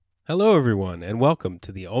Hello, everyone, and welcome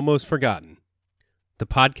to The Almost Forgotten, the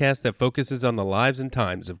podcast that focuses on the lives and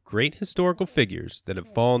times of great historical figures that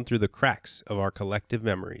have fallen through the cracks of our collective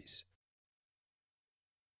memories.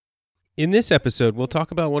 In this episode, we'll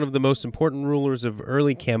talk about one of the most important rulers of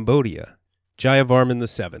early Cambodia, Jayavarman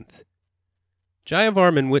VII.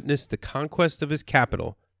 Jayavarman witnessed the conquest of his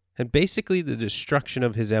capital and basically the destruction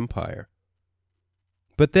of his empire.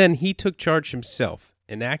 But then he took charge himself,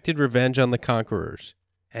 enacted revenge on the conquerors,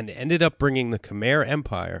 and ended up bringing the Khmer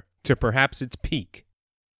Empire to perhaps its peak.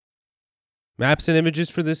 Maps and images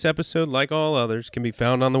for this episode, like all others, can be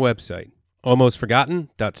found on the website,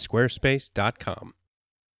 almostforgotten.squarespace.com.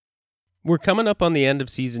 We're coming up on the end of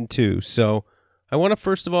Season 2, so I want to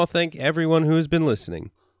first of all thank everyone who has been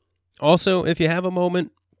listening. Also, if you have a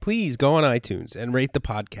moment, please go on iTunes and rate the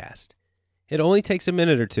podcast. It only takes a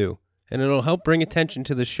minute or two, and it'll help bring attention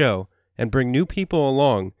to the show and bring new people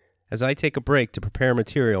along as I take a break to prepare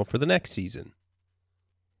material for the next season.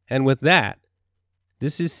 And with that,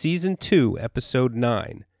 this is Season 2, Episode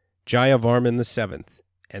 9, Jayavarman VII,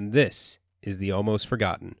 and this is The Almost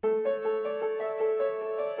Forgotten.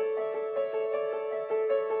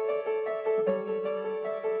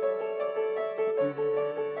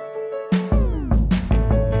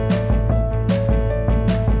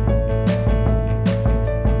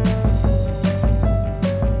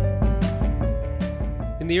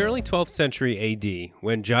 In the early 12th century AD,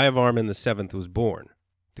 when Jayavarman VII was born,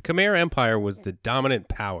 the Khmer Empire was the dominant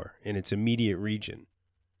power in its immediate region.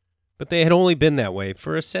 But they had only been that way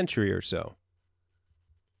for a century or so.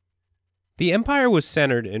 The empire was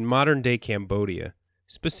centered in modern-day Cambodia,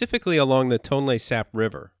 specifically along the Tonle Sap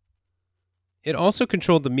River. It also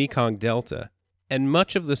controlled the Mekong Delta and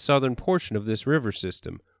much of the southern portion of this river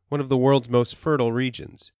system, one of the world's most fertile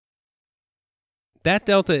regions. That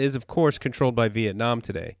delta is, of course, controlled by Vietnam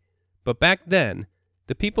today, but back then,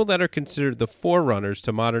 the people that are considered the forerunners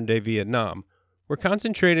to modern-day Vietnam were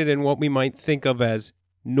concentrated in what we might think of as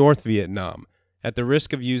North Vietnam, at the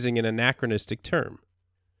risk of using an anachronistic term.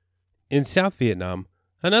 In South Vietnam,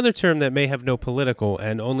 another term that may have no political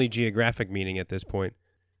and only geographic meaning at this point,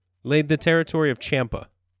 laid the territory of Champa,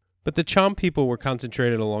 but the Cham people were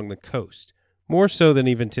concentrated along the coast, more so than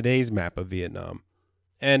even today's map of Vietnam.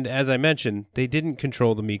 And, as I mentioned, they didn't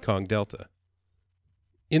control the Mekong Delta.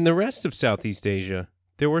 In the rest of Southeast Asia,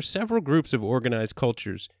 there were several groups of organized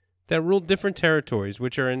cultures that ruled different territories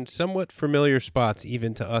which are in somewhat familiar spots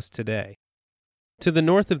even to us today. To the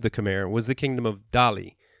north of the Khmer was the kingdom of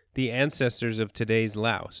Dali, the ancestors of today's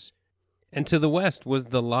Laos, and to the west was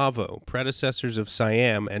the Lavo, predecessors of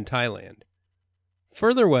Siam and Thailand.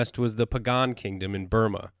 Further west was the Pagan kingdom in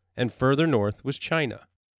Burma, and further north was China.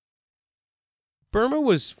 Burma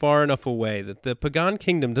was far enough away that the Pagan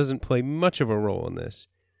kingdom doesn't play much of a role in this,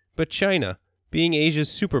 but China, being Asia's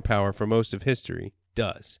superpower for most of history,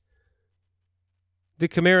 does. The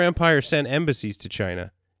Khmer Empire sent embassies to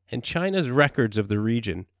China, and China's records of the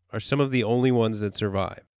region are some of the only ones that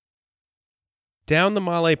survive. Down the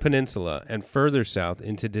Malay Peninsula and further south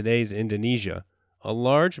into today's Indonesia, a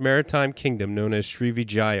large maritime kingdom known as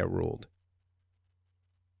Srivijaya ruled.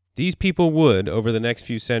 These people would, over the next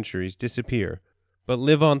few centuries, disappear, but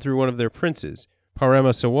live on through one of their princes,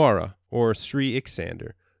 Paramasawara, or Sri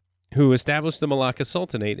Iksander, who established the Malacca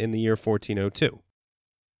Sultanate in the year 1402.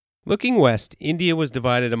 Looking west, India was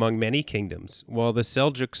divided among many kingdoms, while the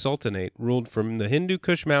Seljuk Sultanate ruled from the Hindu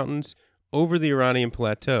Kush Mountains over the Iranian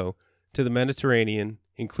Plateau to the Mediterranean,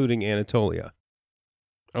 including Anatolia.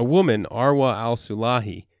 A woman, Arwa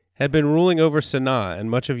al-Sulahi, had been ruling over Sana'a and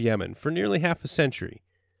much of Yemen for nearly half a century,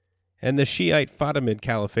 and the Shiite Fatimid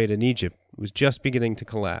Caliphate in Egypt was just beginning to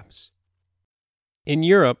collapse. In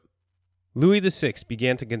Europe, Louis VI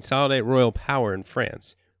began to consolidate royal power in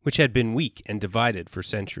France, which had been weak and divided for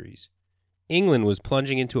centuries. England was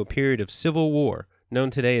plunging into a period of civil war, known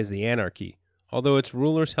today as the Anarchy, although its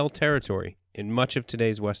rulers held territory in much of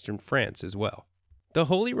today's western France as well. The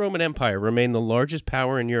Holy Roman Empire remained the largest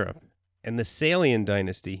power in Europe, and the Salian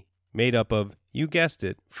dynasty, made up of, you guessed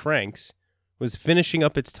it, Franks, was finishing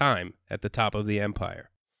up its time at the top of the empire.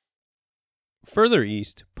 Further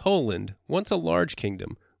east, Poland, once a large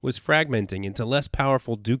kingdom, was fragmenting into less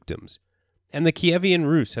powerful dukedoms, and the Kievan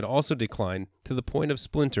Rus had also declined to the point of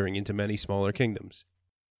splintering into many smaller kingdoms.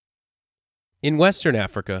 In Western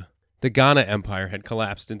Africa, the Ghana Empire had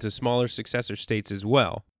collapsed into smaller successor states as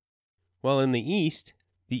well, while in the east,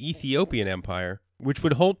 the Ethiopian Empire, which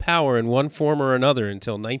would hold power in one form or another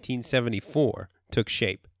until 1974, took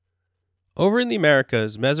shape. Over in the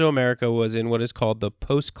Americas, Mesoamerica was in what is called the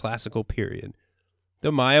post-classical period.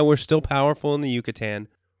 The Maya were still powerful in the Yucatan,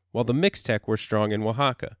 while the Mixtec were strong in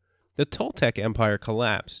Oaxaca. The Toltec Empire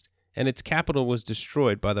collapsed, and its capital was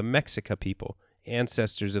destroyed by the Mexica people,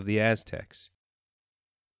 ancestors of the Aztecs.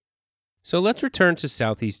 So let's return to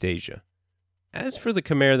Southeast Asia. As for the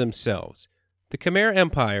Khmer themselves, the Khmer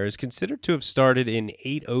Empire is considered to have started in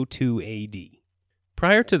 802 AD.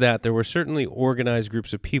 Prior to that, there were certainly organized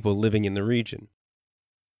groups of people living in the region.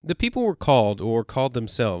 The people were called, or called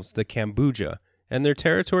themselves, the Kambuja, and their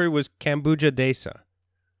territory was Kambuja Desa.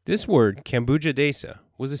 This word, Kambuja Desa,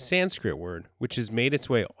 was a Sanskrit word which has made its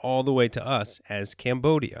way all the way to us as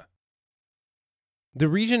Cambodia. The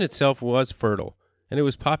region itself was fertile, and it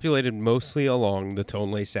was populated mostly along the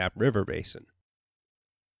Tonle Sap River basin.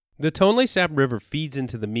 The Tonle Sap River feeds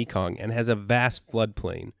into the Mekong and has a vast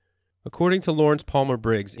floodplain. According to Lawrence Palmer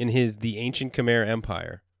Briggs in his The Ancient Khmer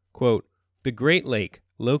Empire, quote, "The Great Lake,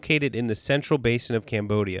 located in the central basin of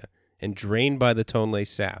Cambodia and drained by the Tonle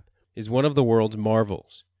Sap, is one of the world's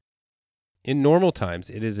marvels. In normal times,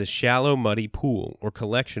 it is a shallow, muddy pool or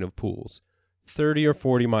collection of pools, 30 or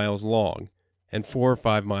 40 miles long and 4 or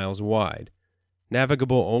 5 miles wide,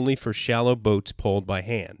 navigable only for shallow boats poled by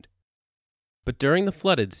hand. But during the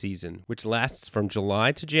flooded season, which lasts from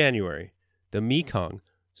July to January, the Mekong,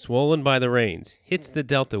 swollen by the rains, hits the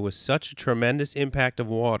delta with such a tremendous impact of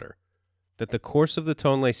water that the course of the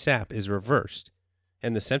Tonle Sap is reversed,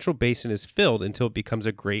 and the central basin is filled until it becomes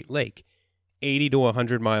a great lake, 80 to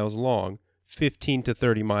 100 miles long, 15 to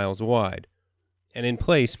 30 miles wide, and in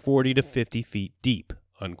place 40 to 50 feet deep,"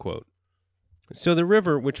 unquote. So the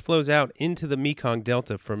river, which flows out into the Mekong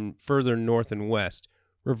Delta from further north and west,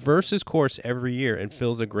 reverses course every year and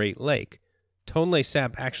fills a great lake. Tonle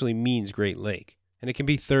Sap actually means Great Lake, and it can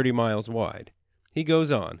be 30 miles wide. He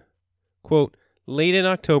goes on, quote, "Late in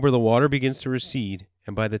October, the water begins to recede,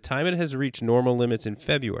 and by the time it has reached normal limits in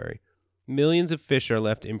February, millions of fish are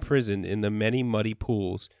left imprisoned in the many muddy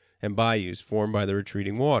pools and bayous formed by the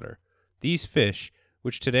retreating water. These fish,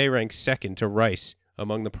 which today rank second to rice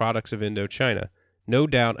among the products of Indochina, no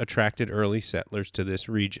doubt attracted early settlers to this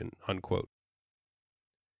region," unquote.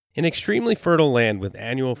 An extremely fertile land with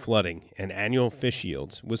annual flooding and annual fish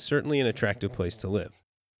yields was certainly an attractive place to live.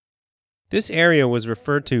 This area was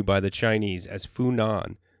referred to by the Chinese as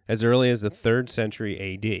Funan as early as the 3rd century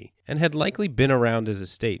AD, and had likely been around as a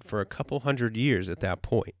state for a couple hundred years at that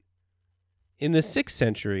point. In the 6th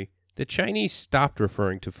century, the Chinese stopped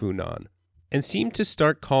referring to Funan and seemed to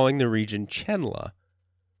start calling the region Chenla,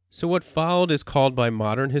 so what followed is called by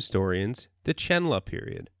modern historians the Chenla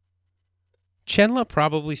period. Chenla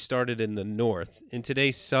probably started in the north, in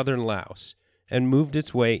today's southern Laos, and moved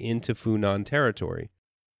its way into Funan territory.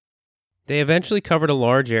 They eventually covered a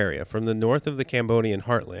large area from the north of the Cambodian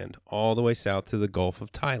heartland all the way south to the Gulf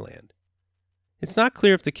of Thailand. It's not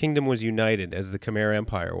clear if the kingdom was united as the Khmer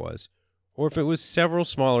Empire was, or if it was several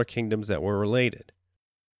smaller kingdoms that were related.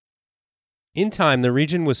 In time, the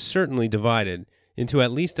region was certainly divided into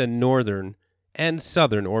at least a northern and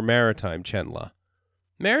southern or maritime Chenla.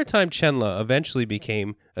 Maritime Chenla eventually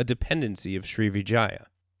became a dependency of Srivijaya.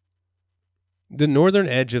 The northern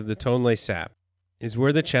edge of the Tonle Sap is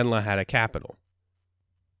where the Chenla had a capital.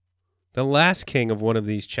 The last king of one of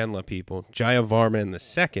these Chenla people, Jayavarman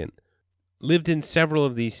II, lived in several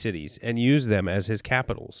of these cities and used them as his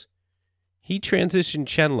capitals. He transitioned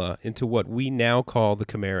Chenla into what we now call the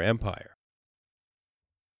Khmer Empire.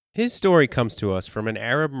 His story comes to us from an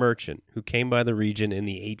Arab merchant who came by the region in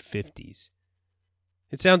the 850s.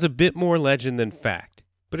 It sounds a bit more legend than fact,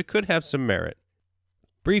 but it could have some merit.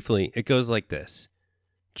 Briefly, it goes like this.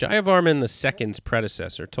 Jayavarman II's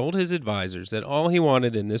predecessor told his advisors that all he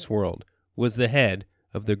wanted in this world was the head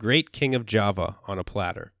of the great king of Java on a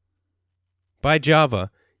platter. By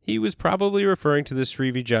Java, he was probably referring to the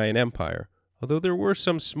Srivijayan Empire, although there were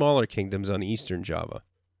some smaller kingdoms on eastern Java.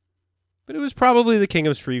 But it was probably the king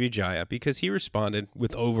of Srivijaya because he responded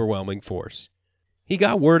with overwhelming force. He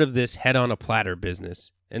got word of this head-on-a-platter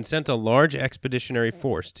business and sent a large expeditionary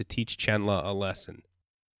force to teach Chenla a lesson.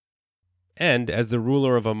 And, as the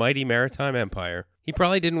ruler of a mighty maritime empire, he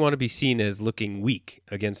probably didn't want to be seen as looking weak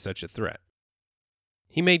against such a threat.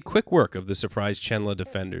 He made quick work of the surprised Chenla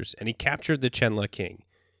defenders, and he captured the Chenla king.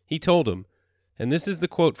 He told him, and this is the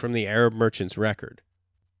quote from the Arab merchant's record,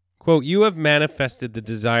 quote, "You have manifested the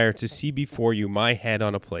desire to see before you my head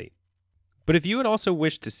on a plate. But if you had also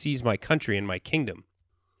wished to seize my country and my kingdom,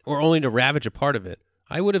 or only to ravage a part of it,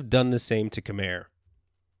 I would have done the same to Khmer.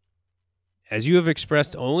 As you have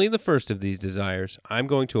expressed only the first of these desires, I am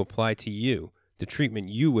going to apply to you the treatment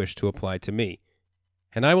you wish to apply to me,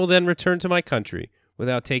 and I will then return to my country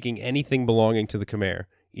without taking anything belonging to the Khmer,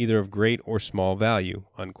 either of great or small value,"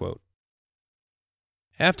 unquote.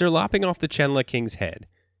 After lopping off the Chenla king's head,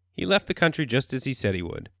 he left the country just as he said he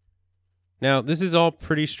would. Now, this is all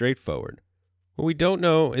pretty straightforward. What we don't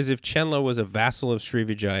know is if Chenla was a vassal of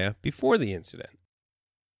Srivijaya before the incident.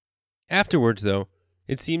 Afterwards, though,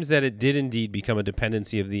 it seems that it did indeed become a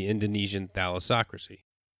dependency of the Indonesian thalassocracy.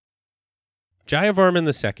 Jayavarman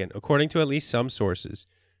II, according to at least some sources,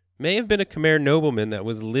 may have been a Khmer nobleman that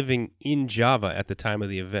was living in Java at the time of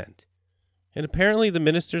the event. And apparently the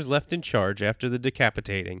ministers left in charge after the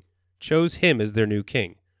decapitating chose him as their new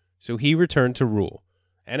king, so he returned to rule,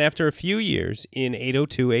 and after a few years, in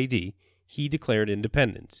 802 AD, he declared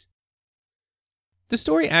independence. The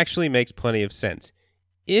story actually makes plenty of sense.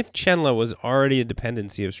 If Chenla was already a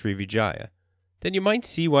dependency of Srivijaya, then you might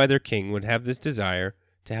see why their king would have this desire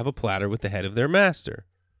to have a platter with the head of their master.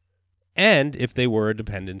 And if they were a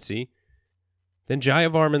dependency, then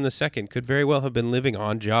Jayavarman II could very well have been living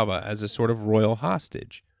on Java as a sort of royal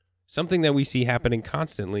hostage, something that we see happening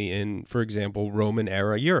constantly in, for example,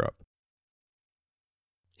 Roman-era Europe.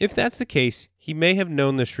 If that's the case, he may have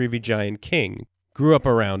known the Srivijayan king, grew up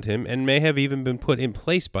around him, and may have even been put in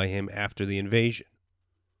place by him after the invasion.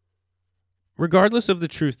 Regardless of the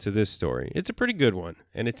truth to this story, it's a pretty good one,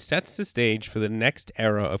 and it sets the stage for the next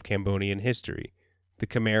era of Cambodian history, the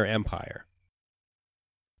Khmer Empire.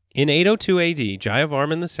 In 802 AD,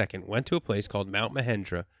 Jayavarman II went to a place called Mount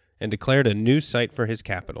Mahendra and declared a new site for his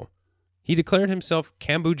capital. He declared himself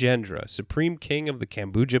Kambujendra, supreme king of the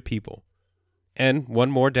Kambuja people. And,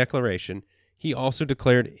 one more declaration, he also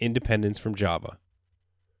declared independence from Java.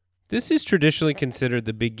 This is traditionally considered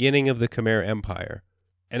the beginning of the Khmer Empire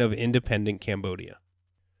and of independent Cambodia.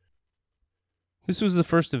 This was the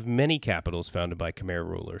first of many capitals founded by Khmer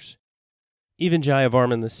rulers. Even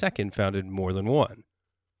Jayavarman II founded more than one.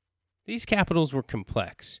 These capitals were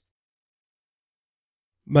complex.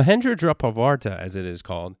 Mahendradrapavarta, as it is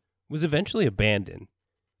called, was eventually abandoned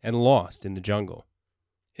and lost in the jungle.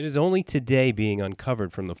 It is only today being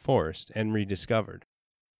uncovered from the forest and rediscovered.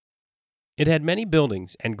 It had many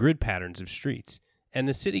buildings and grid patterns of streets, and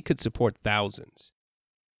the city could support thousands.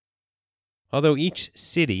 Although each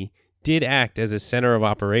city did act as a center of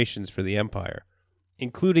operations for the empire,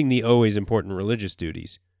 including the always important religious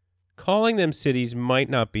duties, calling them cities might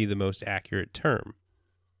not be the most accurate term.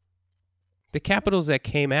 The capitals that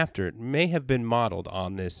came after it may have been modeled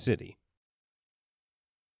on this city.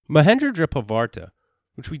 Mahendradrapavarta,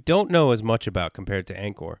 which we don't know as much about compared to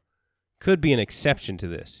Angkor, could be an exception to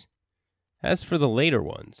this. As for the later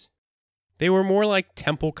ones, they were more like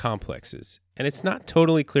temple complexes, and it's not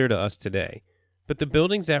totally clear to us today, but the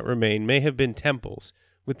buildings that remain may have been temples,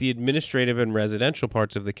 with the administrative and residential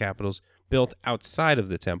parts of the capitals built outside of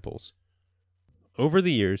the temples. Over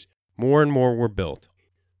the years, more and more were built.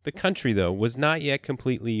 The country, though, was not yet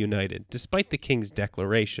completely united, despite the king's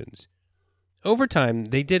declarations. Over time,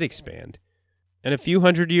 they did expand, and a few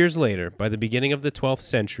hundred years later, by the beginning of the 12th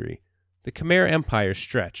century, the Khmer Empire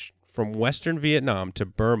stretched from western Vietnam to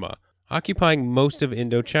Burma, occupying most of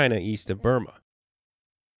Indochina east of Burma.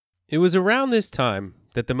 It was around this time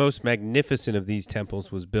that the most magnificent of these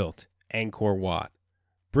temples was built, Angkor Wat.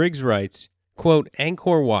 Briggs writes, quote,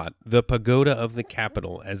 Angkor Wat, the pagoda of the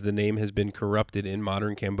capital, as the name has been corrupted in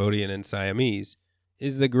modern Cambodian and Siamese,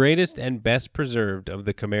 is the greatest and best preserved of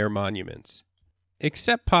the Khmer monuments.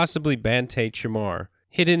 Except possibly Bantay Chamar,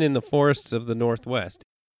 hidden in the forests of the northwest,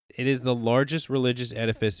 it is the largest religious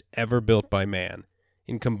edifice ever built by man.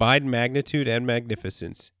 In combined magnitude and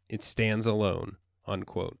magnificence, it stands alone,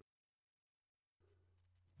 unquote.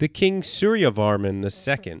 The king Suryavarman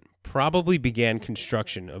II probably began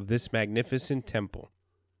construction of this magnificent temple,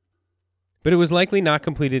 but it was likely not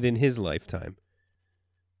completed in his lifetime.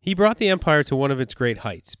 He brought the empire to one of its great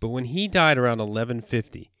heights, but when he died around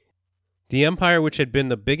 1150, the empire, which had been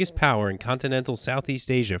the biggest power in continental Southeast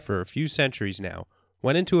Asia for a few centuries now,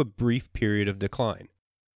 went into a brief period of decline.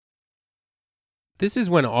 This is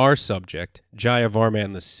when our subject,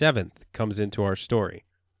 Jayavarman VII, comes into our story.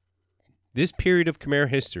 This period of Khmer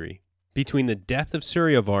history, between the death of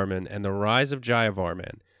Suryavarman and the rise of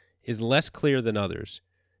Jayavarman, is less clear than others.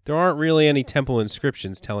 There aren't really any temple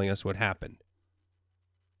inscriptions telling us what happened.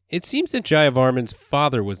 It seems that Jayavarman's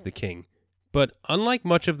father was the king, but unlike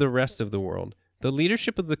much of the rest of the world, the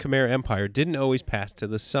leadership of the Khmer Empire didn't always pass to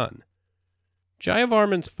the son.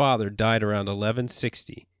 Jayavarman's father died around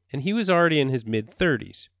 1160, and he was already in his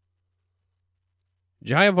mid-30s.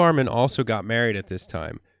 Jayavarman also got married at this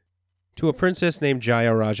time to a princess named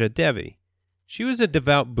Jayaraja Devi. She was a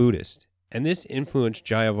devout Buddhist, and this influenced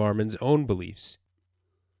Jayavarman's own beliefs.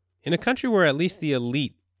 In a country where at least the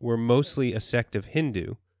elite were mostly a sect of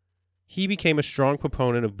Hindu, he became a strong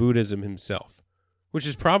proponent of Buddhism himself, which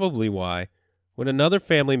is probably why, when another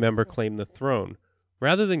family member claimed the throne,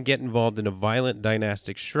 rather than get involved in a violent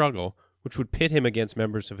dynastic struggle, which would pit him against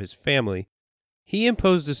members of his family, he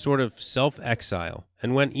imposed a sort of self-exile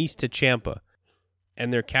and went east to Champa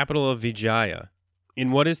and their capital of Vijaya,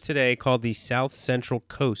 in what is today called the South Central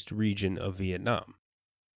Coast region of Vietnam.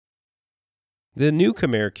 The new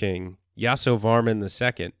Khmer king, Yasovarman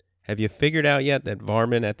II, have you figured out yet that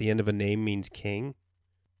Varman at the end of a name means king?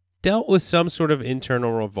 Dealt with some sort of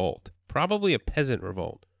internal revolt, probably a peasant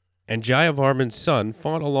revolt, and Jayavarman's son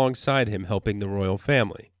fought alongside him helping the royal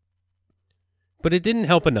family. But it didn't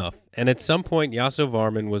help enough, and at some point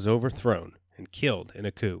Yasovarman was overthrown and killed in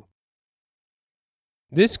a coup.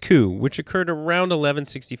 This coup, which occurred around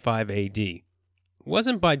 1165 AD,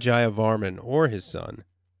 wasn't by Jayavarman or his son.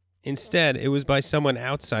 Instead, it was by someone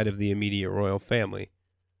outside of the immediate royal family,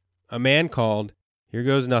 a man called, here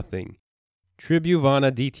goes nothing,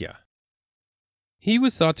 Tribhuvanaditya. He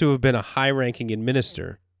was thought to have been a high-ranking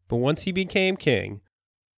administrator, but once he became king,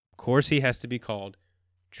 of course he has to be called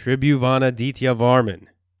Tribhuvanaditya Varman.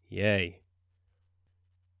 Yay.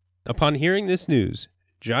 Upon hearing this news,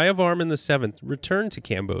 Jayavarman VII returned to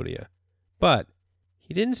Cambodia, but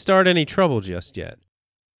he didn't start any trouble just yet.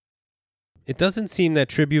 It doesn't seem that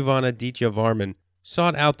Tribhuvanaditya Varman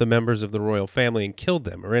sought out the members of the royal family and killed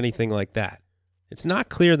them or anything like that. It's not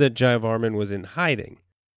clear that Jayavarman was in hiding.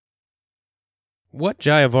 What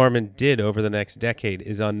Jayavarman did over the next decade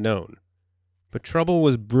is unknown, but trouble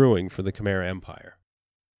was brewing for the Khmer Empire.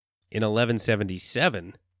 In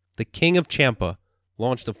 1177, the king of Champa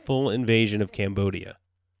launched a full invasion of Cambodia.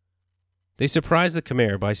 They surprised the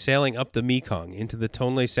Khmer by sailing up the Mekong into the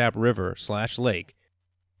Tonle Sap River/lake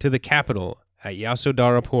to the capital at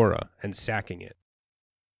Yasodharapura and sacking it.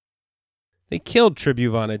 They killed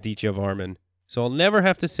Tribhuvanaditya Varman, so I'll never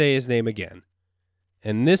have to say his name again,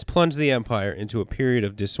 and this plunged the empire into a period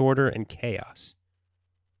of disorder and chaos.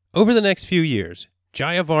 Over the next few years,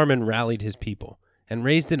 Jayavarman rallied his people and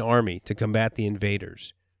raised an army to combat the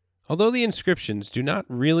invaders, although the inscriptions do not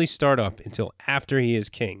really start up until after he is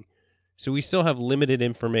king, so we still have limited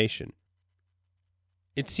information.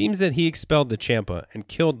 It seems that he expelled the Champa and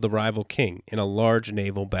killed the rival king in a large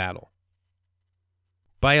naval battle.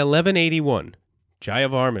 By 1181,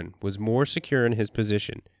 Jayavarman was more secure in his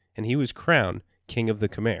position, and he was crowned king of the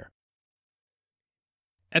Khmer.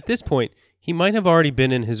 At this point, he might have already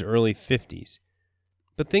been in his early 50s,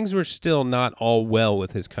 but things were still not all well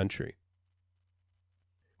with his country.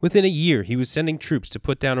 Within a year, he was sending troops to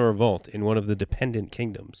put down a revolt in one of the dependent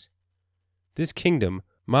kingdoms. This kingdom,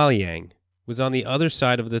 Maliang, was on the other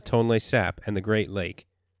side of the Tonle Sap and the Great Lake,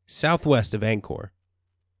 southwest of Angkor.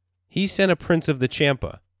 He sent a prince of the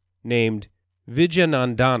Champa, named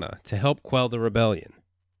Vijayanandana, to help quell the rebellion.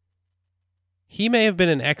 He may have been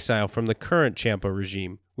in exile from the current Champa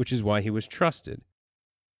regime, which is why he was trusted.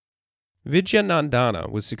 Vijayanandana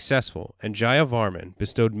was successful, and Jayavarman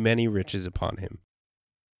bestowed many riches upon him.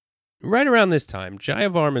 Right around this time,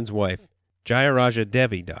 Jayavarman's wife, Jayaraja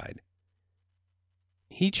Devi, died.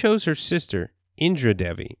 He chose her sister, Indra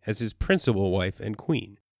Devi, as his principal wife and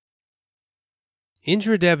queen.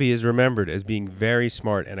 Indra Devi is remembered as being very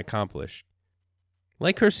smart and accomplished.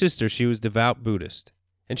 Like her sister, she was devout Buddhist,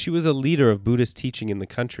 and she was a leader of Buddhist teaching in the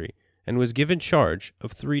country and was given charge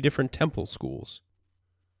of 3 different temple schools.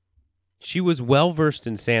 She was well versed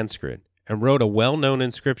in Sanskrit and wrote a well-known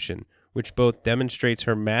inscription which both demonstrates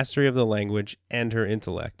her mastery of the language and her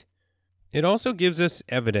intellect. It also gives us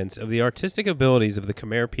evidence of the artistic abilities of the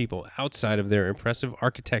Khmer people outside of their impressive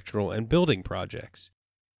architectural and building projects.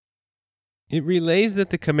 It relays that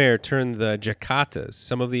the Khmer turned the Jatakas,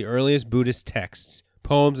 some of the earliest Buddhist texts,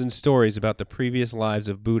 poems and stories about the previous lives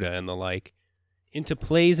of Buddha and the like, into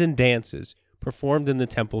plays and dances performed in the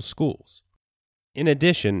temple schools. In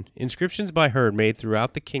addition, inscriptions by her made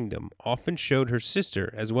throughout the kingdom often showed her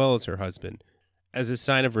sister as well as her husband, as a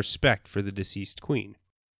sign of respect for the deceased queen.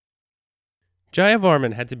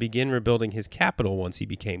 Jayavarman had to begin rebuilding his capital once he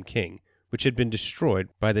became king, which had been destroyed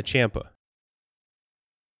by the Champa.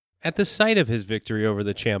 At the site of his victory over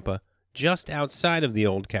the Champa, just outside of the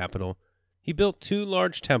old capital, he built 2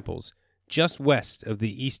 large temples just west of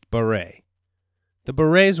the East Baray. The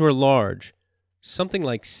Barays were large, something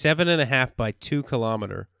like 7.5 by 2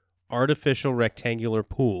 kilometer, artificial rectangular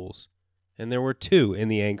pools, and there were 2 in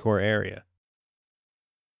the Angkor area.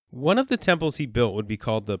 One of the temples he built would be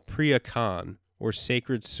called the Priya Khan, or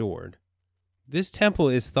Sacred Sword. This temple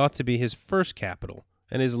is thought to be his first capital,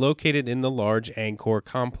 and is located in the large Angkor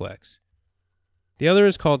complex. The other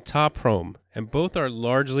is called Ta Prohm, and both are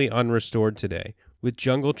largely unrestored today, with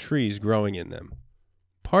jungle trees growing in them.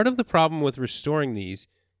 Part of the problem with restoring these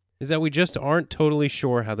is that we just aren't totally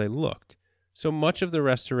sure how they looked, so much of the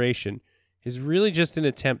restoration is really just an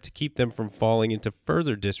attempt to keep them from falling into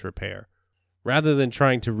further disrepair rather than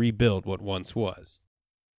trying to rebuild what once was.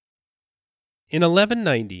 In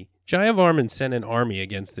 1190, Jayavarman sent an army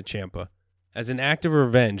against the Champa as an act of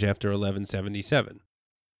revenge after 1177.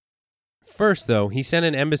 First, though, he sent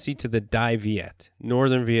an embassy to the Dai Viet,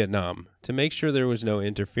 northern Vietnam, to make sure there was no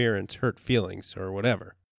interference, hurt feelings, or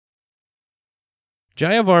whatever.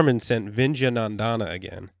 Jayavarman sent Vijayandana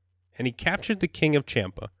again, and he captured the king of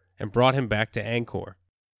Champa and brought him back to Angkor.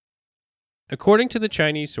 According to the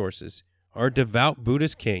Chinese sources, our devout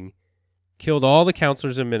Buddhist king killed all the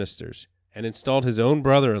counselors and ministers and installed his own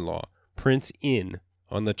brother-in-law, Prince In,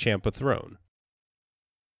 on the Champa throne.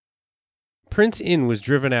 Prince In was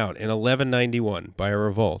driven out in 1191 by a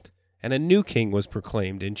revolt, and a new king was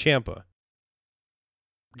proclaimed in Champa.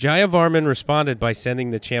 Jayavarman responded by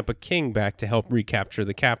sending the Champa king back to help recapture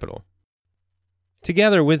the capital.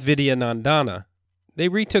 Together with Vijayandana, they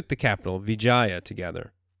retook the capital, Vijaya,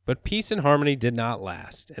 together. But peace and harmony did not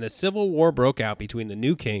last, and a civil war broke out between the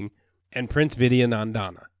new king and Prince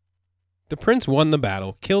Vijayandana. The prince won the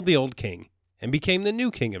battle, killed the old king, and became the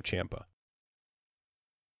new king of Champa.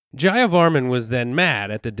 Jayavarman was then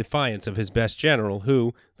mad at the defiance of his best general,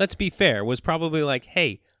 who, let's be fair, was probably like,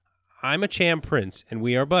 hey, I'm a Cham prince, and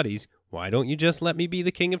we are buddies, why don't you just let me be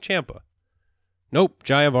the king of Champa? Nope,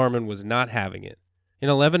 Jayavarman was not having it. In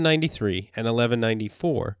 1193 and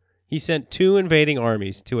 1194, he sent 2 invading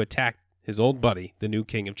armies to attack his old buddy, the new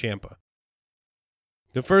king of Champa.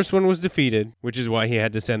 The first one was defeated, which is why he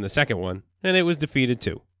had to send the second one, and it was defeated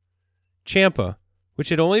too. Champa, which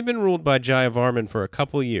had only been ruled by Jayavarman for a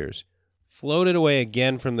couple years, floated away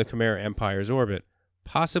again from the Khmer Empire's orbit,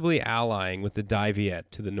 possibly allying with the Dai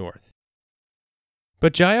Viet to the north.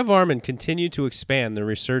 But Jayavarman continued to expand the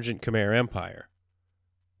resurgent Khmer Empire.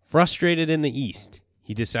 Frustrated in the east,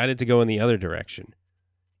 he decided to go in the other direction.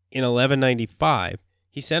 In 1195,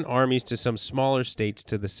 he sent armies to some smaller states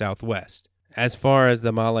to the southwest, as far as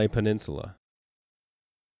the Malay Peninsula.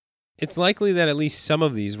 It's likely that at least some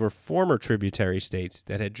of these were former tributary states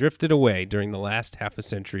that had drifted away during the last half a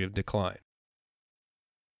century of decline.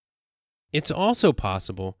 It's also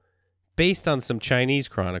possible, based on some Chinese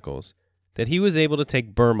chronicles, that he was able to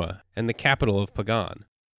take Burma and the capital of Pagan.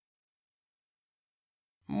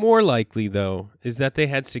 More likely, though, is that they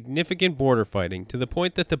had significant border fighting to the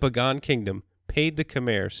point that the Pagan kingdom paid the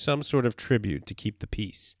Khmer some sort of tribute to keep the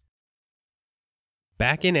peace.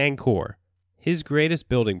 Back in Angkor, his greatest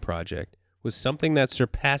building project was something that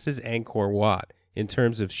surpasses Angkor Wat in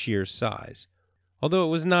terms of sheer size, although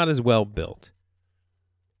it was not as well built.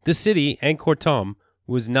 The city, Angkor Thom,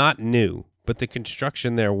 was not new, but the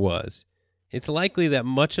construction there was. It's likely that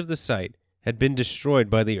much of the site had been destroyed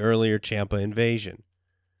by the earlier Champa invasion.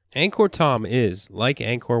 Angkor Thom is, like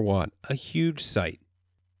Angkor Wat, a huge site.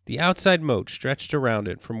 The outside moat stretched around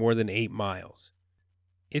it for more than 8 miles.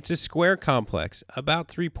 It's a square complex, about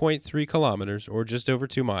 3.3 kilometers, or just over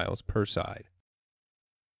 2 miles, per side.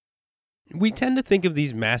 We tend to think of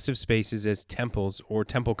these massive spaces as temples or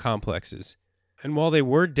temple complexes, and while they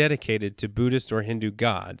were dedicated to Buddhist or Hindu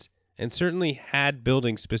gods, and certainly had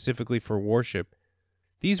buildings specifically for worship,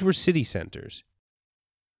 these were city centers.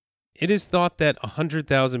 It is thought that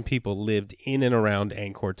 100,000 people lived in and around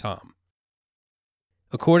Angkor Thom.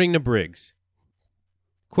 According to Briggs,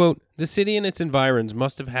 quote, the city and its environs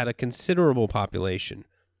must have had a considerable population.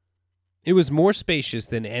 It was more spacious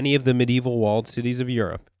than any of the medieval walled cities of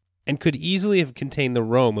Europe, and could easily have contained the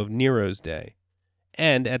Rome of Nero's day.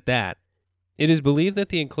 And, at that, it is believed that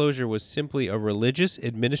the enclosure was simply a religious,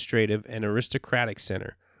 administrative, and aristocratic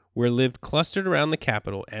center, where lived clustered around the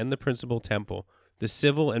capital and the principal temple, the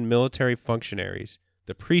civil and military functionaries,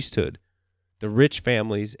 the priesthood, the rich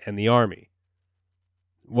families, and the army,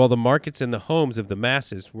 while the markets and the homes of the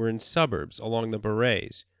masses were in suburbs along the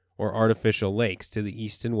Barays, or artificial lakes, to the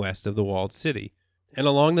east and west of the walled city, and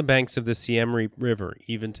along the banks of the Siem Reap River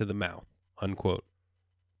even to the mouth, unquote.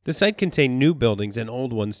 The site contained new buildings and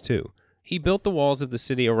old ones too. He built the walls of the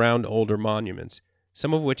city around older monuments,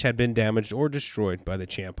 some of which had been damaged or destroyed by the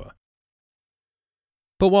Champa.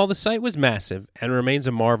 But while the site was massive and remains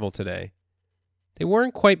a marvel today, they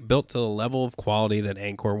weren't quite built to the level of quality that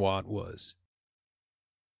Angkor Wat was.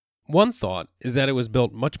 One thought is that it was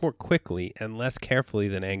built much more quickly and less carefully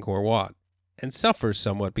than Angkor Wat, and suffers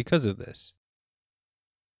somewhat because of this.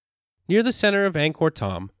 Near the center of Angkor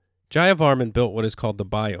Thom, Jayavarman built what is called the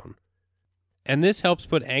Bayon, and this helps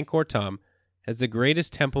put Angkor Thom as the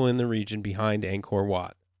greatest temple in the region behind Angkor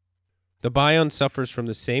Wat. The Bayon suffers from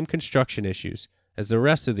the same construction issues as the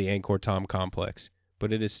rest of the Angkor Thom complex,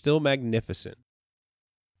 but it is still magnificent.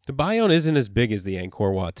 The Bayon isn't as big as the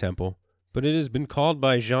Angkor Wat temple, but it has been called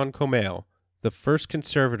by Jean Khmer, the first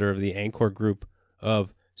conservator of the Angkor group,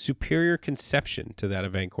 of superior conception to that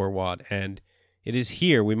of Angkor Wat, and it is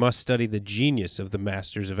here we must study the genius of the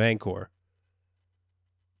masters of Angkor.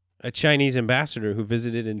 A Chinese ambassador who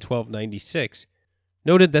visited in 1296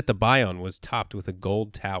 noted that the Bayon was topped with a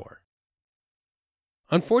gold tower.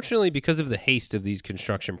 Unfortunately, because of the haste of these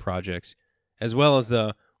construction projects, as well as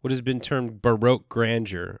the what has been termed Baroque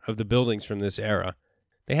grandeur of the buildings from this era,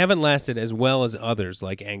 they haven't lasted as well as others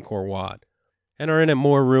like Angkor Wat, and are in a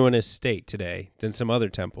more ruinous state today than some other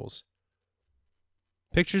temples.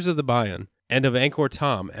 Pictures of the Bayon and of Angkor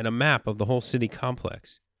Thom and a map of the whole city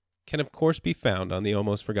complex can of course be found on the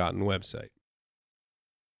Almost Forgotten website.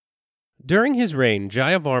 During his reign,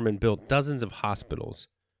 Jayavarman built dozens of hospitals,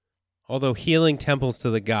 although healing temples to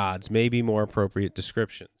the gods may be more appropriate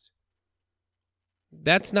descriptions.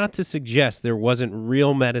 That's not to suggest there wasn't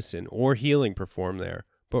real medicine or healing performed there,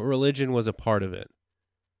 but religion was a part of it.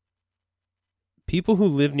 People who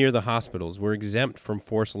lived near the hospitals were exempt from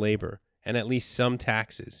forced labor and at least some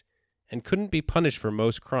taxes, and couldn't be punished for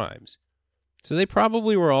most crimes, so they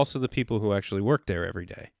probably were also the people who actually worked there every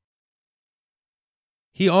day.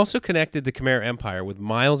 He also connected the Khmer Empire with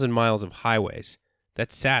miles and miles of highways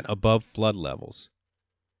that sat above flood levels.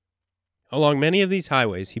 Along many of these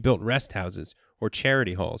highways, he built rest houses or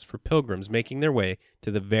charity halls for pilgrims making their way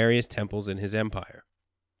to the various temples in his empire.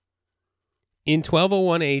 In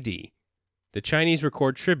 1201 AD, the Chinese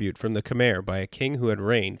record tribute from the Khmer by a king who had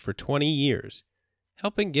reigned for 20 years,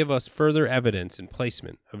 helping give us further evidence and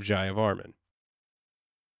placement of Jayavarman.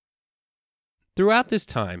 Throughout this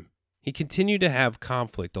time, he continued to have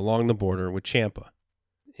conflict along the border with Champa.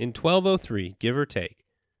 In 1203, give or take,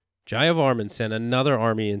 Jayavarman sent another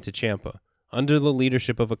army into Champa under the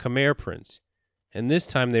leadership of a Khmer prince, and this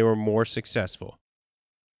time they were more successful.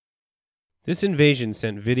 This invasion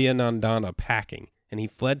sent Vidyanandana packing, and he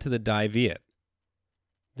fled to the Dai Viet.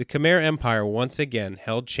 The Khmer Empire once again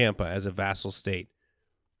held Champa as a vassal state,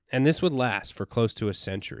 and this would last for close to a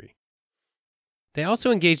century. They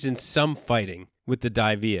also engaged in some fighting with the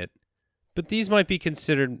Dai Viet, but these might be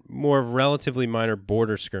considered more of relatively minor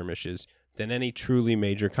border skirmishes than any truly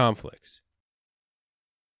major conflicts.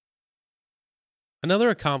 Another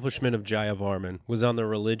accomplishment of Jayavarman was on the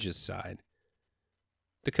religious side.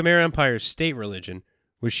 The Khmer Empire's state religion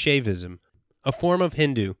was Shaivism, a form of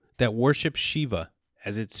Hindu that worshipped Shiva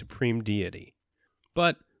as its supreme deity.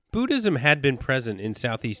 But Buddhism had been present in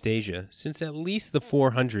Southeast Asia since at least the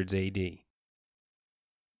 400s AD.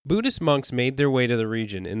 Buddhist monks made their way to the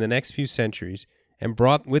region in the next few centuries and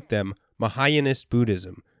brought with them Mahayanist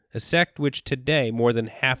Buddhism, a sect which today more than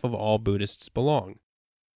half of all Buddhists belong.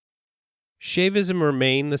 Shaivism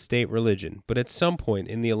remained the state religion, but at some point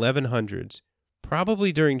in the 1100s,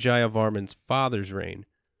 probably during Jayavarman's father's reign,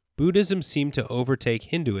 Buddhism seemed to overtake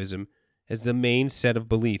Hinduism as the main set of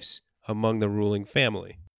beliefs among the ruling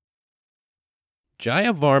family.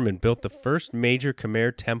 Jayavarman built the first major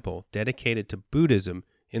Khmer temple dedicated to Buddhism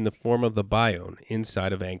in the form of the Bayon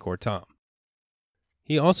inside of Angkor Thom.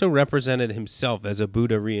 He also represented himself as a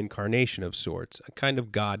Buddha reincarnation of sorts, a kind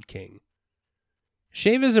of god king.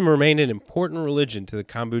 Shaivism remained an important religion to the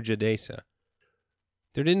Kambuja Desa.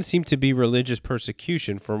 There didn't seem to be religious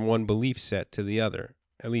persecution from one belief set to the other,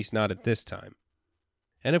 at least not at this time.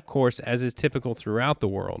 And of course, as is typical throughout the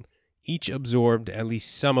world, each absorbed at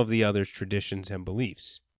least some of the other's traditions and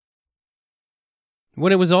beliefs.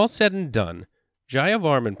 When it was all said and done,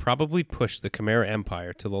 Jayavarman probably pushed the Khmer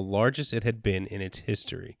Empire to the largest it had been in its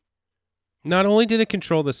history. Not only did it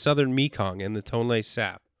control the southern Mekong and the Tonle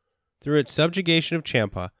Sap, through its subjugation of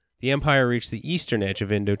Champa, the empire reached the eastern edge of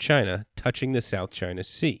Indochina, touching the South China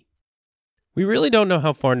Sea. We really don't know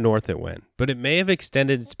how far north it went, but it may have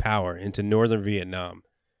extended its power into northern Vietnam,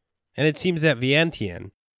 and it seems that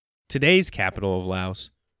Vientiane, today's capital of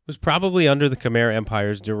Laos, was probably under the Khmer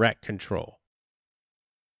Empire's direct control.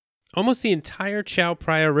 Almost the entire Chao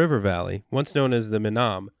Phraya River Valley, once known as the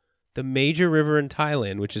Minam, the major river in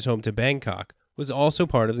Thailand which is home to Bangkok, was also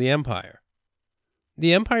part of the empire.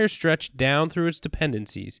 The empire stretched down through its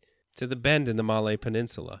dependencies to the bend in the Malay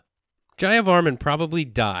Peninsula. Jayavarman probably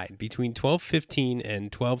died between 1215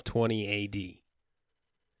 and 1220 AD.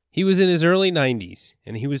 He was in his early 90s,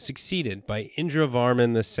 and he was succeeded by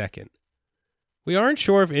Indravarman II. We aren't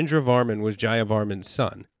sure if Indravarman was Jayavarman's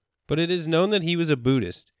son, but it is known that he was a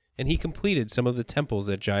Buddhist, and he completed some of the temples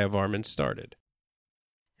that Jayavarman started.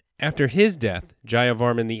 After his death,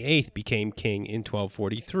 Jayavarman VIII became king in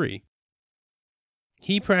 1243.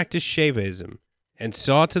 He practiced Shaivism and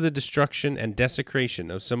saw to the destruction and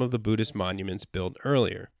desecration of some of the Buddhist monuments built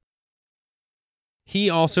earlier. He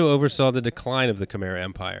also oversaw the decline of the Khmer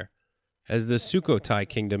Empire, as the Sukhothai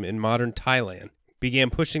kingdom in modern Thailand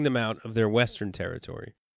began pushing them out of their western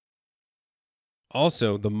territory.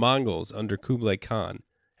 Also, the Mongols under Kublai Khan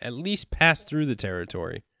at least passed through the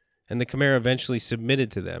territory, and the Khmer eventually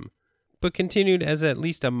submitted to them, but continued as at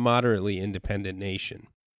least a moderately independent nation.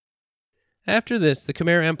 After this, the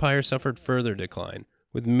Khmer Empire suffered further decline,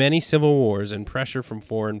 with many civil wars and pressure from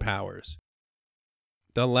foreign powers.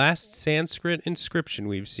 The last Sanskrit inscription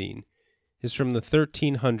we've seen is from the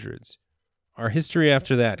 1300s. Our history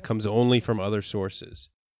after that comes only from other sources.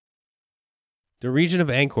 The region of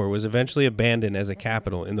Angkor was eventually abandoned as a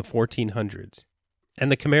capital in the 1400s,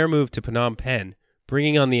 and the Khmer moved to Phnom Penh,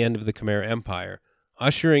 bringing on the end of the Khmer Empire,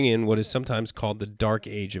 ushering in what is sometimes called the Dark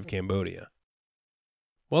Age of Cambodia.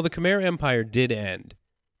 While the Khmer Empire did end,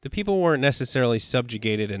 the people weren't necessarily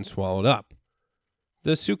subjugated and swallowed up.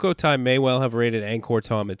 The Sukhothai may well have raided Angkor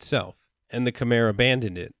Thom itself, and the Khmer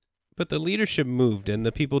abandoned it, but the leadership moved and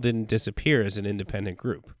the people didn't disappear as an independent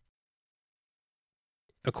group.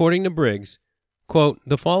 According to Briggs, quote,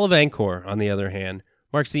 "The fall of Angkor, on the other hand,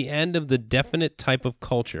 marks the end of the definite type of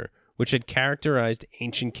culture which had characterized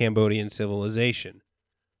ancient Cambodian civilization,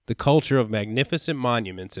 the culture of magnificent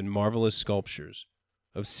monuments and marvelous sculptures,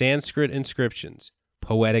 of Sanskrit inscriptions,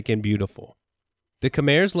 poetic and beautiful. The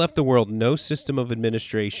Khmers left the world no system of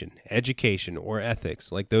administration, education, or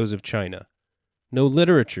ethics like those of China, no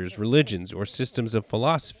literatures, religions, or systems of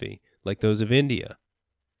philosophy like those of India.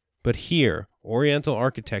 But here, Oriental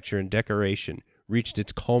architecture and decoration reached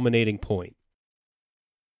its culminating point.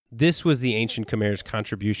 This was the ancient Khmer's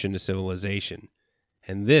contribution to civilization,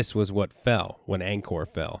 and this was what fell when Angkor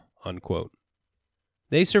fell," unquote.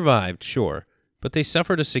 They survived, sure, but they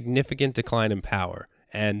suffered a significant decline in power,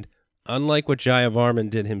 and, unlike what Jayavarman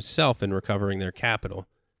did himself in recovering their capital,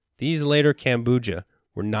 these later Kambuja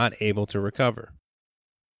were not able to recover.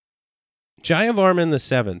 Jayavarman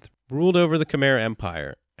VII ruled over the Khmer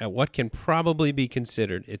Empire at what can probably be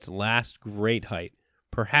considered its last great height,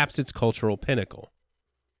 perhaps its cultural pinnacle.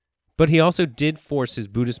 But he also did force his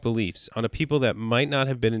Buddhist beliefs on a people that might not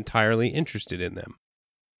have been entirely interested in them.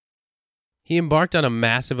 He embarked on a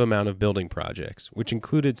massive amount of building projects, which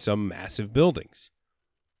included some massive buildings.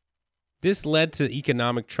 This led to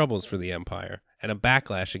economic troubles for the empire and a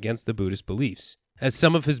backlash against the Buddhist beliefs, as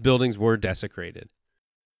some of his buildings were desecrated.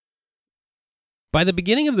 By the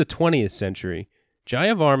beginning of the 20th century,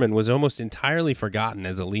 Jayavarman was almost entirely forgotten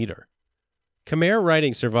as a leader. Khmer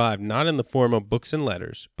writing survived not in the form of books and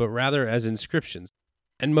letters, but rather as inscriptions,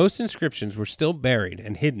 and most inscriptions were still buried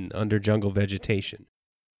and hidden under jungle vegetation.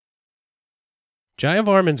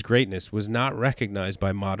 Jayavarman's greatness was not recognized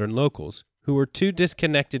by modern locals, who were too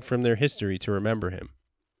disconnected from their history to remember him.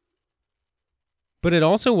 But it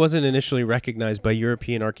also wasn't initially recognized by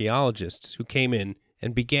European archaeologists who came in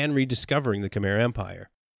and began rediscovering the Khmer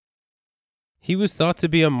Empire. He was thought to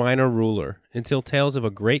be a minor ruler until tales of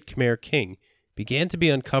a great Khmer king began to be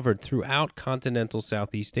uncovered throughout continental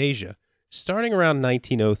Southeast Asia, starting around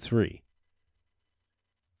 1903.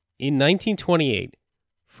 In 1928,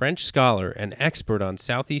 French scholar and expert on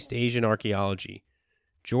Southeast Asian archaeology,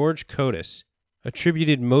 Georges Codis,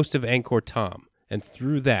 attributed most of Angkor Thom, and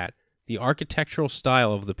through that, the architectural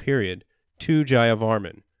style of the period, to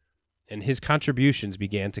Jayavarman, and his contributions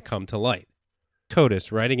began to come to light.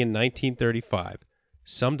 Codis, writing in 1935,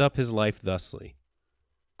 summed up his life thusly,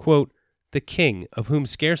 quote, "The king, of whom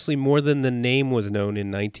scarcely more than the name was known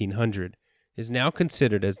in 1900, is now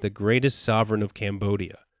considered as the greatest sovereign of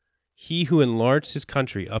Cambodia. He who enlarged his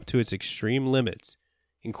country up to its extreme limits,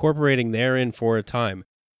 incorporating therein for a time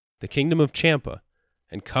the kingdom of Champa,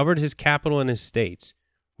 and covered his capital and his states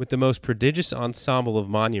with the most prodigious ensemble of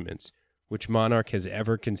monuments which monarch has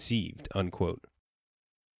ever conceived," unquote.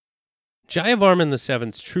 Jayavarman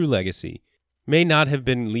VII's true legacy may not have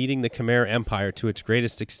been leading the Khmer Empire to its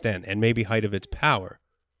greatest extent and maybe height of its power,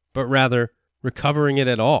 but rather recovering it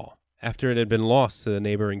at all after it had been lost to the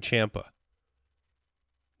neighboring Champa.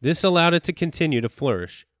 This allowed it to continue to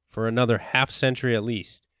flourish for another half-century at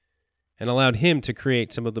least, and allowed him to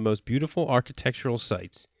create some of the most beautiful architectural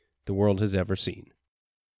sites the world has ever seen.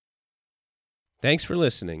 Thanks for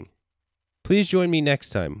listening. Please join me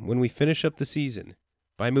next time when we finish up the season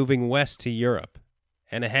by moving west to Europe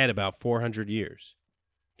and ahead about 400 years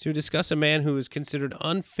to discuss a man who was considered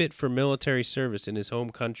unfit for military service in his home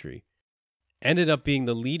country, ended up being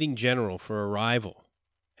the leading general for a rival,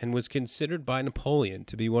 and was considered by Napoleon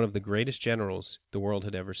to be one of the greatest generals the world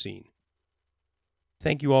had ever seen.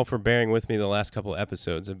 Thank you all for bearing with me the last couple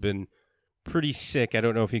episodes. I've been pretty sick. I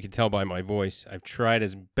don't know if you can tell by my voice. I've tried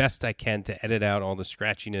as best I can to edit out all the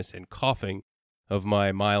scratchiness and coughing of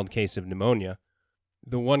my mild case of pneumonia.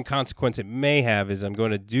 The one consequence it may have is I'm going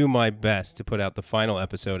to do my best to put out the final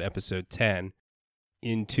episode, episode 10,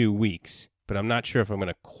 in 2 weeks, but I'm not sure if I'm going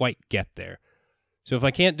to quite get there. So if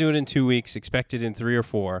I can't do it in 2 weeks, expect it in 3 or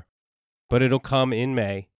 4, but it'll come in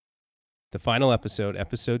May, the final episode,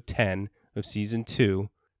 episode 10 of season 2,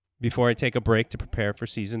 before I take a break to prepare for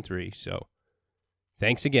season 3. So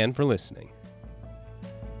thanks again for listening.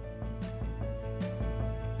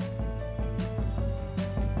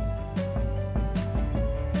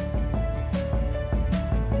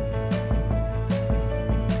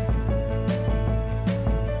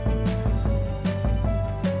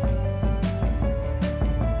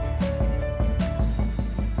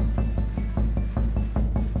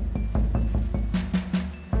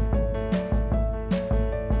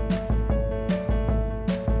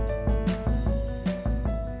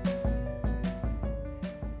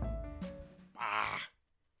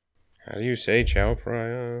 How do you say Chow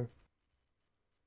Phraya?